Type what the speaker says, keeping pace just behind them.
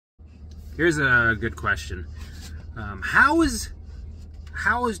Here's a good question. How is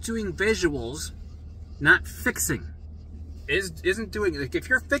doing visuals not fixing? Isn't doing, like, if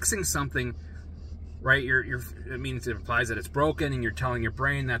you're fixing something, right? It means it implies that it's broken, and you're telling your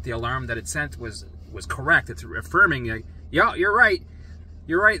brain that the alarm that it sent was correct. It's affirming, like, yeah, you're right.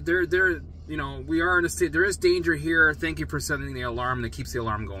 You're right. You know, we are in a state. There is danger here. Thank you for setting the alarm that keeps the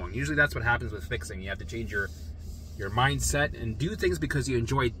alarm going. Usually, that's what happens with fixing. You have to change your mindset and do things because you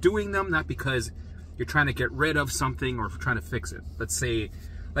enjoy doing them, not because you're trying to get rid of something or trying to fix it. Let's say,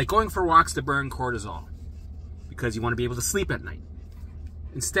 like going for walks to burn cortisol because you want to be able to sleep at night.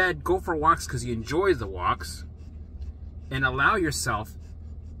 Instead, go for walks because you enjoy the walks and allow yourself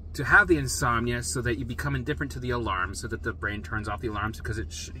to have the insomnia so that you become indifferent to the alarm, so that the brain turns off the alarms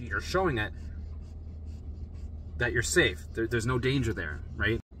because you're showing it that you're safe. There's no danger there,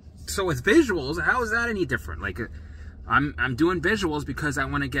 right? So with visuals, how is that any different? Like, I'm doing visuals because I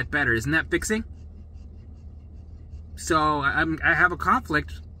want to get better. Isn't that fixing? So I have a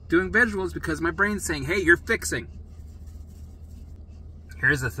conflict doing visuals because my brain's saying, hey, you're fixing.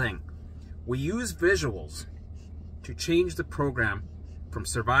 Here's the thing. We use visuals to change the program from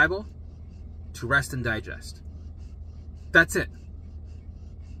survival to rest and digest. That's it.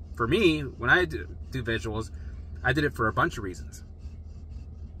 For me, when I do visuals, I did it for a bunch of reasons.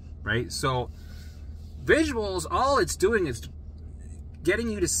 Right? So visuals, all it's doing is getting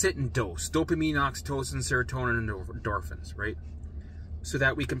you to sit and dose dopamine, oxytocin, serotonin, and endorphins, right? So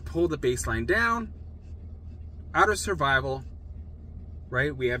that we can pull the baseline down out of survival,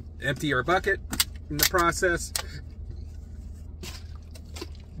 right? We have empty our bucket in the process.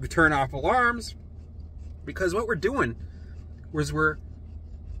 We turn off alarms because what we're doing is we're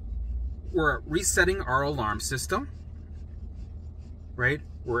resetting our alarm system, right?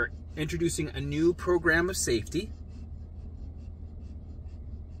 We're introducing a new program of safety,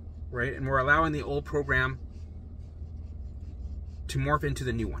 right? And we're allowing the old program to morph into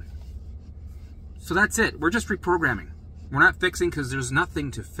the new one. So that's it. We're just reprogramming. We're not fixing because there's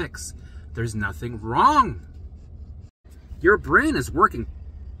nothing to fix. There's nothing wrong. Your brain is working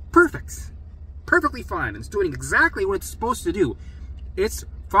perfectly fine. It's doing exactly what it's supposed to do. It's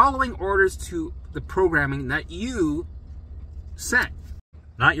following orders to the programming that you set.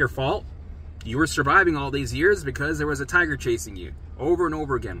 Not your fault. You were surviving all these years because there was a tiger chasing you over and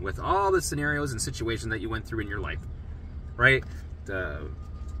over again with all the scenarios and situations that you went through in your life, right? The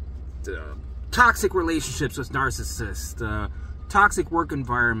toxic relationships with narcissists, the toxic work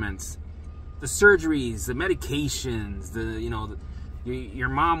environments, the surgeries, the medications, your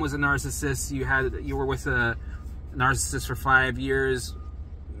mom was a narcissist. You were with a narcissist for 5 years.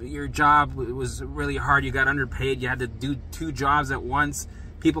 Your job was really hard. You got underpaid. You had to do 2 jobs at once.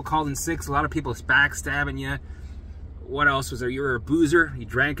 People called in sick. A lot of people backstabbing you. What else was there? You were a boozer. You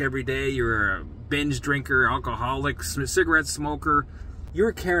drank every day. You were a binge drinker, alcoholic, cigarette smoker. You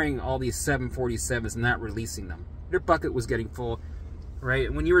were carrying all these 747s and not releasing them. Your bucket was getting full,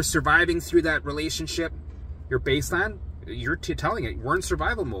 right? When you were surviving through that relationship, your baseline, you're telling it, we're in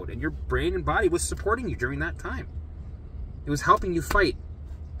survival mode, and your brain and body was supporting you during that time. It was helping you fight,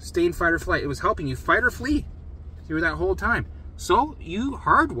 stay in fight or flight. It was helping you fight or flee through that whole time. So you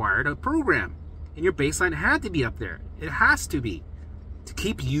hardwired a program, and your baseline had to be up there. It has to be, to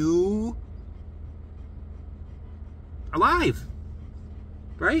keep you alive,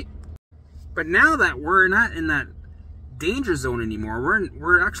 right? But now that we're not in that danger zone anymore,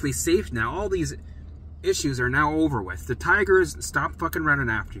 we're actually safe now. All these issues are now over with. The tigers stop fucking running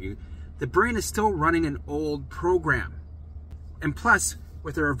after you. The brain is still running an old program. And plus,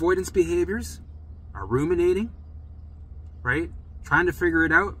 with our avoidance behaviors, our ruminating, right? Trying to figure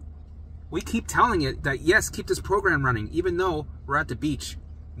it out, we keep telling it that, yes, keep this program running, even though we're at the beach.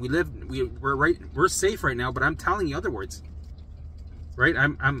 We're safe right now, but I'm telling you other words, right?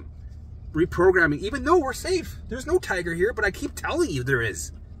 I'm reprogramming, even though we're safe. There's no tiger here, but I keep telling you there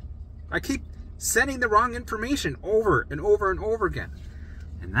is. I keep sending the wrong information over and over and over again.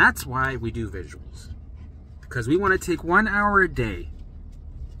 And that's why we do visuals. Because we want to take 1 hour a day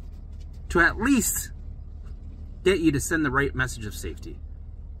to at least get you to send the right message of safety.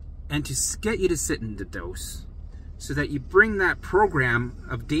 And to get you to sit in the dose so that you bring that program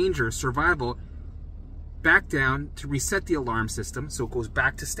of danger, survival, back down to reset the alarm system so it goes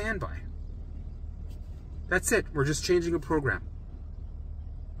back to standby. That's it. We're just changing a program.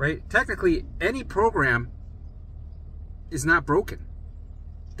 Right? Technically, any program is not broken.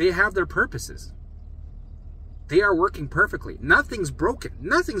 They have their purposes. They are working perfectly. Nothing's broken.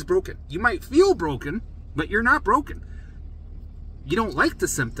 Nothing's broken. You might feel broken, but you're not broken. You don't like the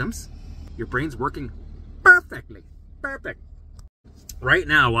symptoms. Your brain's working perfectly. Perfect. right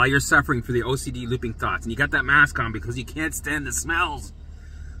now while you're suffering for the OCD looping thoughts and you got that mask on because you can't stand the smells,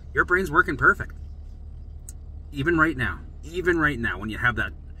 your brain's working perfect. Even right now when you have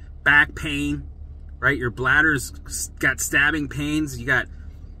that back pain, right? Your bladder's got stabbing pains, you got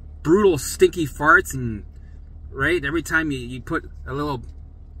brutal stinky farts, and right, every time you put a little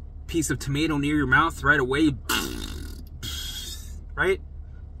piece of tomato near your mouth, right away, right?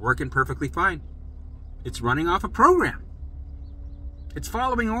 Working perfectly fine. It's running off a program. It's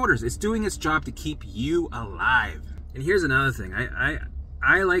following orders. It's doing its job to keep you alive. And here's another thing.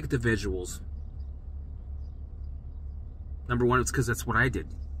 I like the visuals. Number one, it's because that's what I did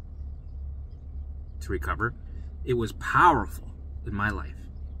to recover. It was powerful in my life.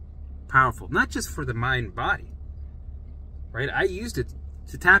 Powerful. Not just for the mind, body. Right? I used it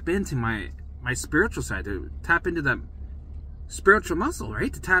to tap into my spiritual side, to tap into that spiritual muscle,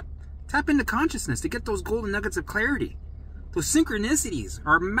 right? To tap into consciousness, to get those golden nuggets of clarity. Those synchronicities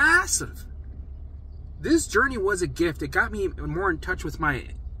are massive. This journey was a gift. It got me more in touch with my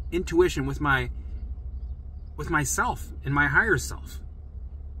intuition, with myself and my higher self.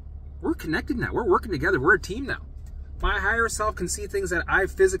 We're connected now. We're working together. We're a team now. My higher self can see things that my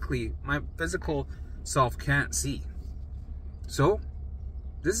physical self can't see. So,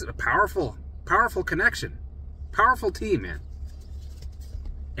 this is a powerful, powerful connection. Powerful team, man.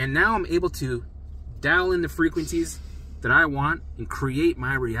 And now I'm able to dial in the frequencies that I want and create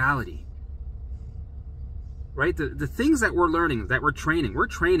my reality. Right? The things that we're learning, that we're training.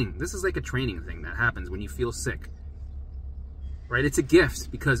 This is like a training thing that happens when you feel sick. Right? It's a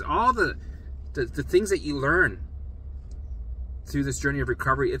gift, because all the things that you learn through this journey of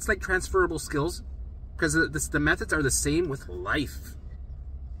recovery, it's like transferable skills, because the methods are the same with life.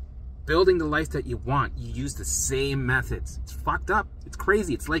 Building the life that you want, you use the same methods. It's fucked up. It's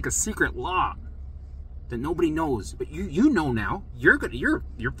crazy. It's like a secret law that nobody knows, but you know now. You're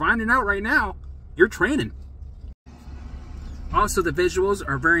finding out right now. You're training. Also, the visuals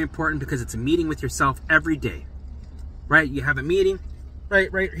are very important because it's a meeting with yourself every day. Right? You have a meeting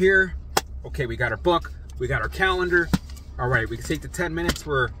right here. Okay, we got our book, we got our calendar. All right, we can take the 10 minutes.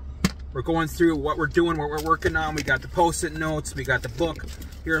 We're going through what we're doing, what we're working on. We got the post-it notes, we got the book.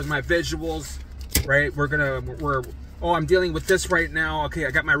 Here's my visuals. Right? Oh, I'm dealing with this right now. Okay,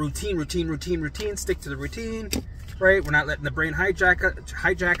 I got my routine. Stick to the routine. Right? We're not letting the brain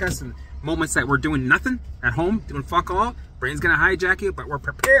hijack us in moments that we're doing nothing at home, doing fuck all. Brain's gonna hijack you, but we're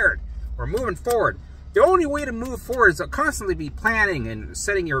prepared. We're moving forward. The only way to move forward is to constantly be planning and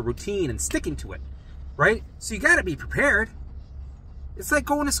setting your routine and sticking to it. Right? So you gotta be prepared. It's like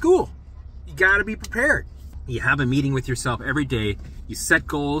going to school. You gotta be prepared. You have a meeting with yourself every day. You set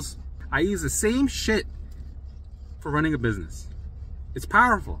goals. I use the same shit for running a business. It's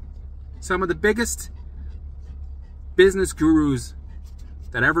powerful. Some of the biggest business gurus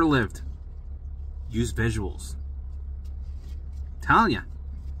that ever lived use visuals. I'm telling you,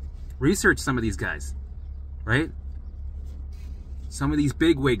 research some of these guys, right? Some of these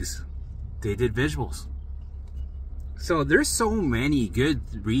big wigs, they did visuals. So there's so many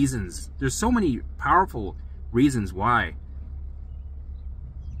good reasons. There's so many powerful reasons why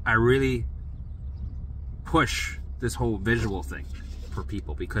I really push this whole visual thing for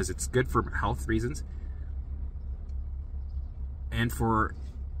people, because it's good for health reasons and for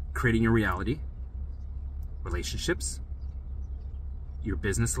creating your reality, relationships, your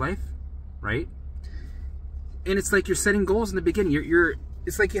business life, right? And it's like you're setting goals in the beginning.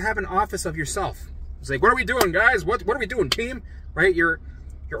 It's like you have an office of yourself. It's like, what are we doing, guys? What are we doing, team? Right? You're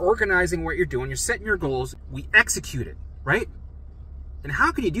organizing what you're doing. You're setting your goals. We execute it, right? And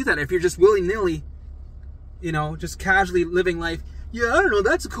how can you do that if you're just willy-nilly, just casually living life? Yeah, I don't know,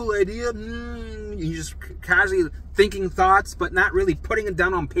 that's a cool idea. You just casually thinking thoughts, but not really putting it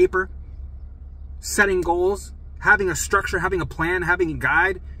down on paper. Setting goals, having a structure, having a plan, having a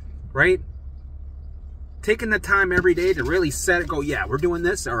guide, right? Taking the time every day to really set it, go, yeah, we're doing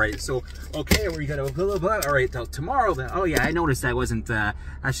this. All right, so, okay, we're going to blah, blah, blah. All right, tomorrow, then, oh, yeah, I noticed I wasn't,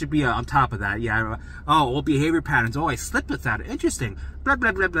 I should be on top of that. Yeah, oh, old behavior patterns. Oh, I slipped with that. Interesting. Blah,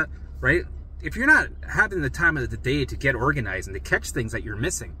 blah, blah, blah, right? If you're not having the time of the day to get organized and to catch things that you're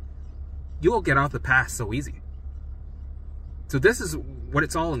missing, you will get off the path so easy. So this is what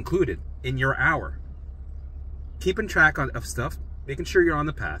it's all included in your hour. Keeping track of stuff, making sure you're on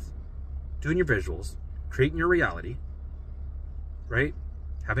the path, doing your visuals, creating your reality, right?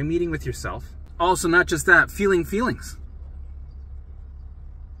 Having a meeting with yourself. Also, not just that, feeling feelings.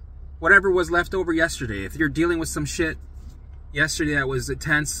 Whatever was left over yesterday. If you're dealing with some shit yesterday that was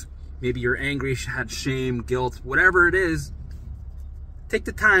intense, maybe you're angry, had shame, guilt, whatever it is, take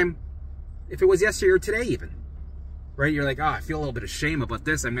the time, if it was yesterday or today even, right? You're like, oh, I feel a little bit of shame about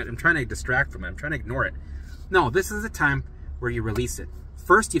this. I'm trying to distract from it. I'm trying to ignore it. No, this is the time where you release it.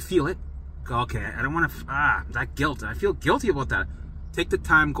 First, you feel it. Go, okay, I don't want to, that guilt. I feel guilty about that. Take the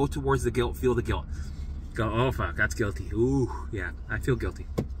time, go towards the guilt, feel the guilt. Go, oh, fuck, that's guilty. Ooh, yeah, I feel guilty.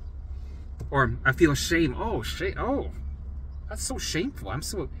 Or I feel shame. Oh, shame. Oh, that's so shameful. I'm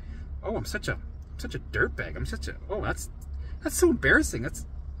such a dirtbag. That's so embarrassing. That's,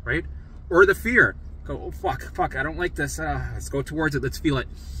 right? Or the fear. Go, oh, fuck, I don't like this. Let's go towards it. Let's feel it.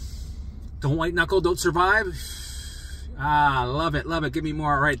 Don't white knuckle, don't survive. Love it. Give me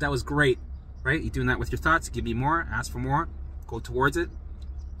more. All right, that was great. Right? You're doing that with your thoughts. Give me more. Ask for more. Go towards it.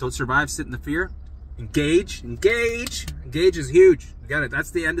 Don't survive. Sit in the fear. Engage. Engage is huge. You got it.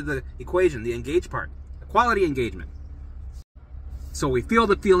 That's the end of the equation, the engage part. The quality engagement. So we feel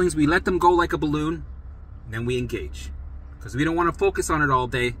the feelings. We let them go like a balloon. And then we engage. Because we don't want to focus on it all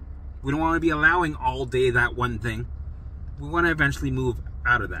day. We don't want to be allowing all day that one thing. We want to eventually move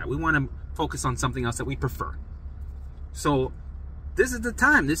out of that. We want to focus on something else that we prefer. So this is the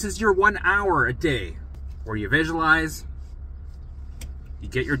time. This is your 1 hour a day where you visualize, you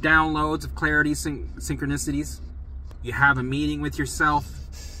get your downloads of clarity, synchronicities, you have a meeting with yourself,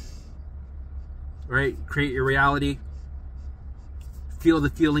 right? Create your reality, feel the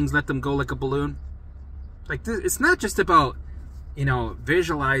feelings, let them go like a balloon. Like this, it's not just about, you know,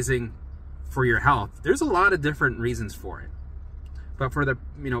 visualizing for your health. There's a lot of different reasons for it. But for the,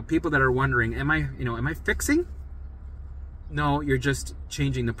 you know, people that are wondering, am I fixing? No, you're just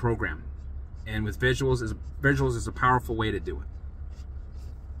changing the program. And with visuals is a powerful way to do it.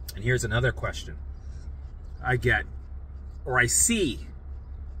 And here's another question I get, or I see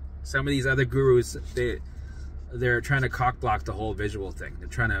some of these other gurus, they're trying to cock block the whole visual thing. They're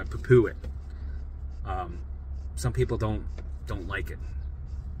trying to poo-poo it. Some people don't like it.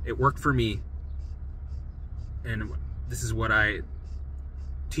 It worked for me, and this is what I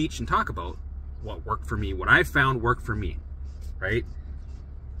teach and talk about. What worked for me, what I found worked for me, right?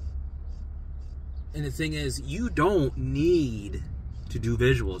 And the thing is, you don't need to do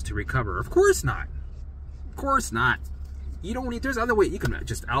visuals to recover. Of course not. Of course not. You don't need, there's other ways. You can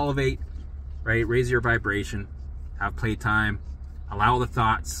just elevate, right? Raise your vibration, have playtime, allow the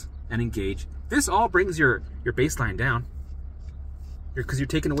thoughts, and engage. This all brings your baseline down because you're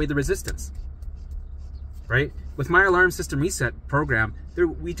taking away the resistance, right? With my alarm system reset program,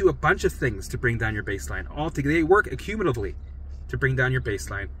 we do a bunch of things to bring down your baseline. All together, they work accumulatively to bring down your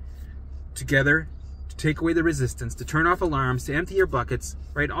baseline. Together, to take away the resistance, to turn off alarms, to empty your buckets,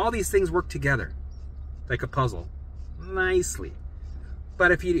 right? All these things work together like a puzzle, nicely.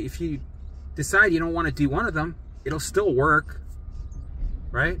 But if you decide you don't want to do one of them, it'll still work,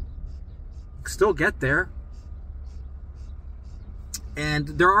 right? Still get there. And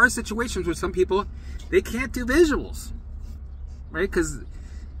there are situations where some people, they can't do visuals, right? Because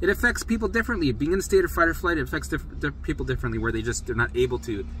it affects people differently. Being in a state of fight or flight, it affects people differently, where they're not able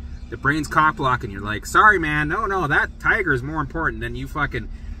to. The brain's cock blocking. You're like, sorry, man, no, that tiger is more important than you fucking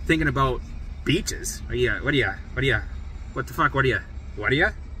thinking about beaches. What the fuck?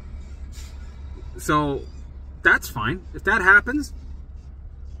 So that's fine. If that happens,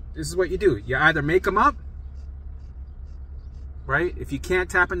 this is what you do. You either make them up, right? If you can't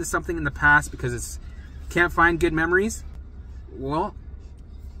tap into something in the past because can't find good memories, well,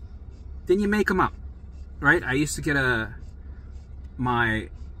 then you make them up, right? I used to get my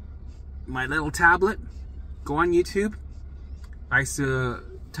little tablet, go on YouTube. I used to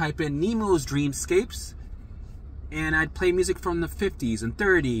type in Nemo's Dreamscapes, and I'd play music from the 50s and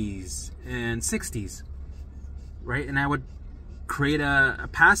 30s and 60s, right? And I would create a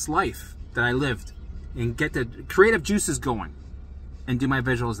past life that I lived and get the creative juices going and do my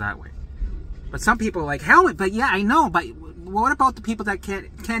visuals that way. But some people are like, hell, but yeah, I know, but what about the people that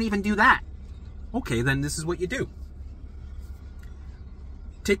can't even do that? Okay, then this is what you do.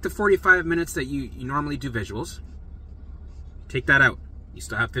 Take the 45 minutes that you normally do visuals, take that out. You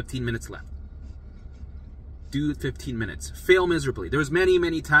still have 15 minutes left. Do 15 minutes. Fail miserably. There was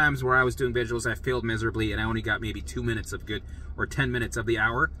many times where I was doing visuals, I failed miserably, and I only got maybe 2 minutes of good, or 10 minutes of the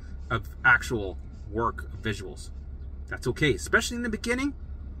hour of actual work of visuals. That's okay. Especially in the beginning,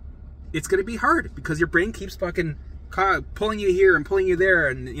 it's going to be hard because your brain keeps fucking pulling you here and pulling you there,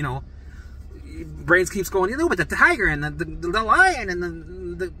 and you know, brains keeps going, you know, but the tiger and the lion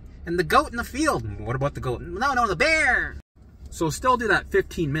and the goat in the field. What about the goat? No, the bear. So still do that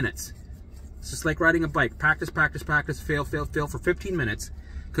 15 minutes. It's just like riding a bike. Practice, fail for 15 minutes,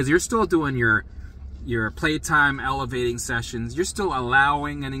 because you're still doing your playtime elevating sessions. You're still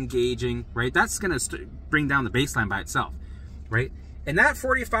allowing and engaging, right? That's going to bring down the baseline by itself, right? And that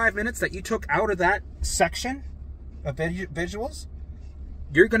 45 minutes that you took out of that section, of visuals,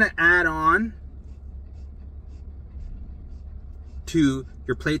 you're going to add on to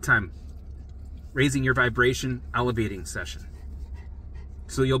your playtime, raising your vibration, elevating session.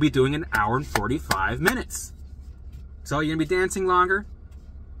 So you'll be doing an hour and 45 minutes. So you're going to be dancing longer.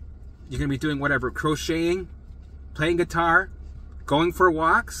 You're going to be doing whatever, crocheting, playing guitar, going for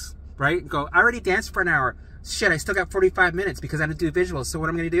walks, right? Go, I already danced for an hour. Shit, I still got 45 minutes because I didn't do visuals. So what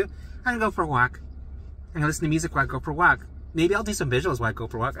I'm going to do, I'm going to go for a walk. I'm going to listen to music while I go for a walk. Maybe I'll do some visuals while I go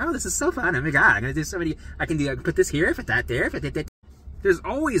for a walk. Oh, this is so fun. Oh my God, I'm going to do so many. I can put this here, put that there, put that. There's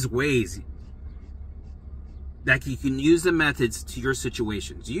always ways that you can use the methods to your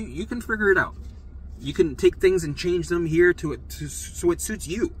situations. You can figure it out. You can take things and change them here so it suits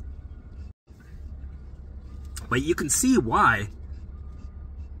you. But you can see why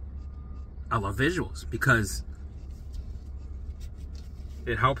I love visuals, because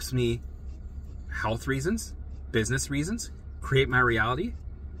it helps me, health reasons, business reasons, create my reality.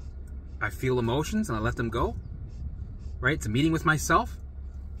 I feel emotions and I let them go, right? It's a meeting with myself.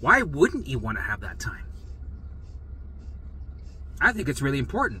 Why wouldn't you want to have that time? I think it's really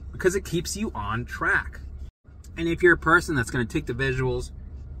important because it keeps you on track. And if you're a person that's going to take the visuals,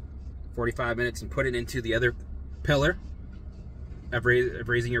 45 minutes, and put it into the other pillar of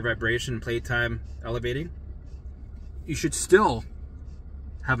raising your vibration, playtime, elevating, you should still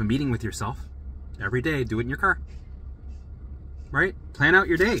have a meeting with yourself every day. Do it in your car, right? Plan out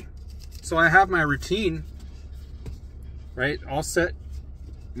your day. So I have my routine, right, all set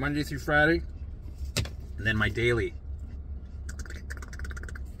Monday through Friday, and then my daily.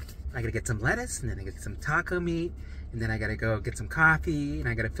 I gotta get some lettuce, and then I get some taco meat, and then I gotta go get some coffee, and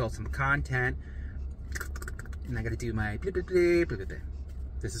I gotta fill some content, and I gotta do my blah, blah, blah, blah, blah, blah.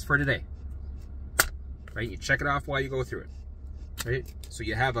 This is for today, right? You check it off while you go through it, right? So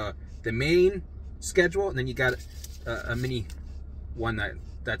you have the main schedule, and then you got a mini one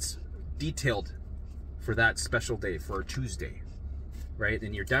that's detailed for that special day, for Tuesday, right?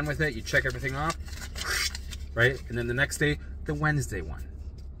 Then you're done with it, you check everything off, right? And then the next day, the Wednesday one.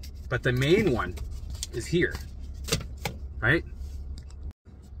 But the main one is here, right?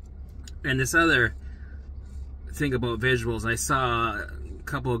 And this other thing about visuals, I saw a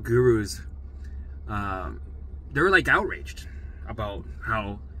couple of gurus, they were like outraged about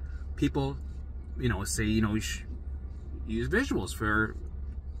how people, say, you should use visuals for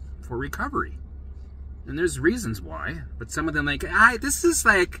recovery. And there's reasons why, but some of them like, this is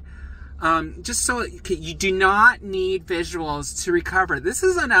like, just so you do not need visuals to recover. This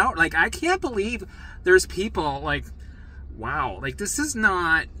is I can't believe there's people like, wow, like this is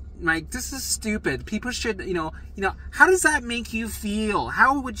not, like, this is stupid. People should, how does that make you feel?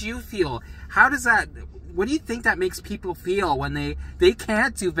 How would you feel? What do you think that makes people feel when they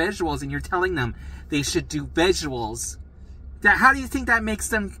can't do visuals and you're telling them they should do visuals? How do you think that makes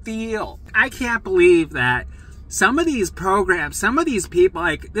them feel? I can't believe that some of these programs, some of these people,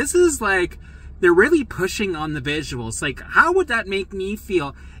 like, this is like, they're really pushing on the visuals. Like, how would that make me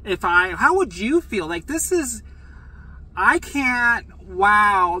feel how would you feel? Like, this is, I can't,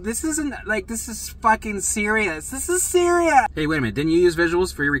 wow, this isn't, like, this is fucking serious. This is serious. Hey, wait a minute, didn't you use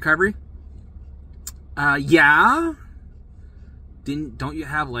visuals for your recovery? Yeah. Don't you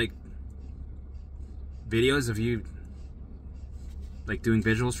have, like, videos of you, like, doing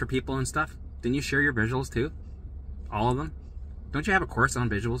visuals for people and stuff? Didn't you share your visuals too? All of them? Don't you have a course on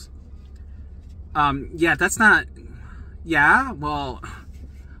visuals? Yeah, that's not, yeah, well,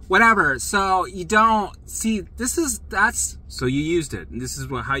 whatever. So you don't, see, so you used it, and this is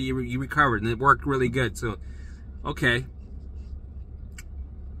how you recovered, and it worked really good, so, okay.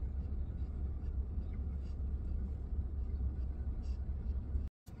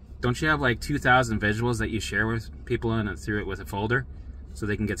 Don't you have like 2,000 visuals that you share with people and through it with a folder so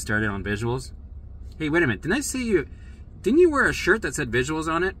they can get started on visuals? Hey, wait a minute, didn't I see didn't you wear a shirt that said visuals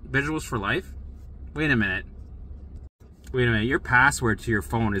on it? Visuals for life? Wait a minute. Wait a minute, your password to your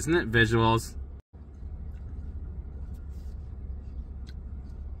phone, isn't it visuals?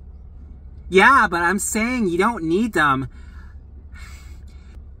 Yeah, but I'm saying you don't need them.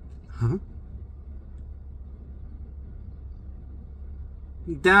 Huh?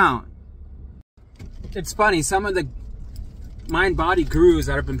 You don't. It's funny, some of the mind-body gurus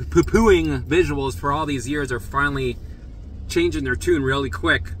that have been poo-pooing visuals for all these years are finally changing their tune really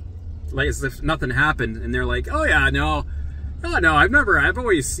quick, like as if nothing happened, and they're like, oh yeah, no, I've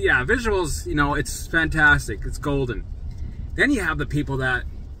always, yeah, visuals, it's fantastic, it's golden. Then you have the people that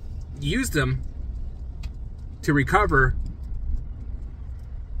used them to recover,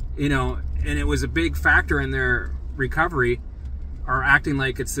 and it was a big factor in their recovery, are acting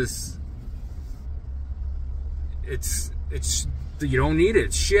like it's this, it's you don't need it.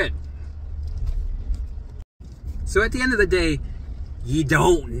 It's shit. So at the end of the day, you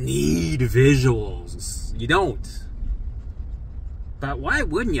don't need visuals. You don't. But why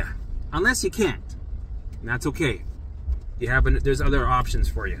wouldn't you? Unless you can't. And that's okay. There's other options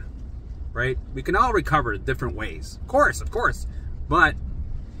for you. Right? We can all recover different ways. Of course. But,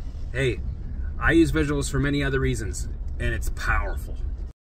 hey, I use visuals for many other reasons. And it's powerful.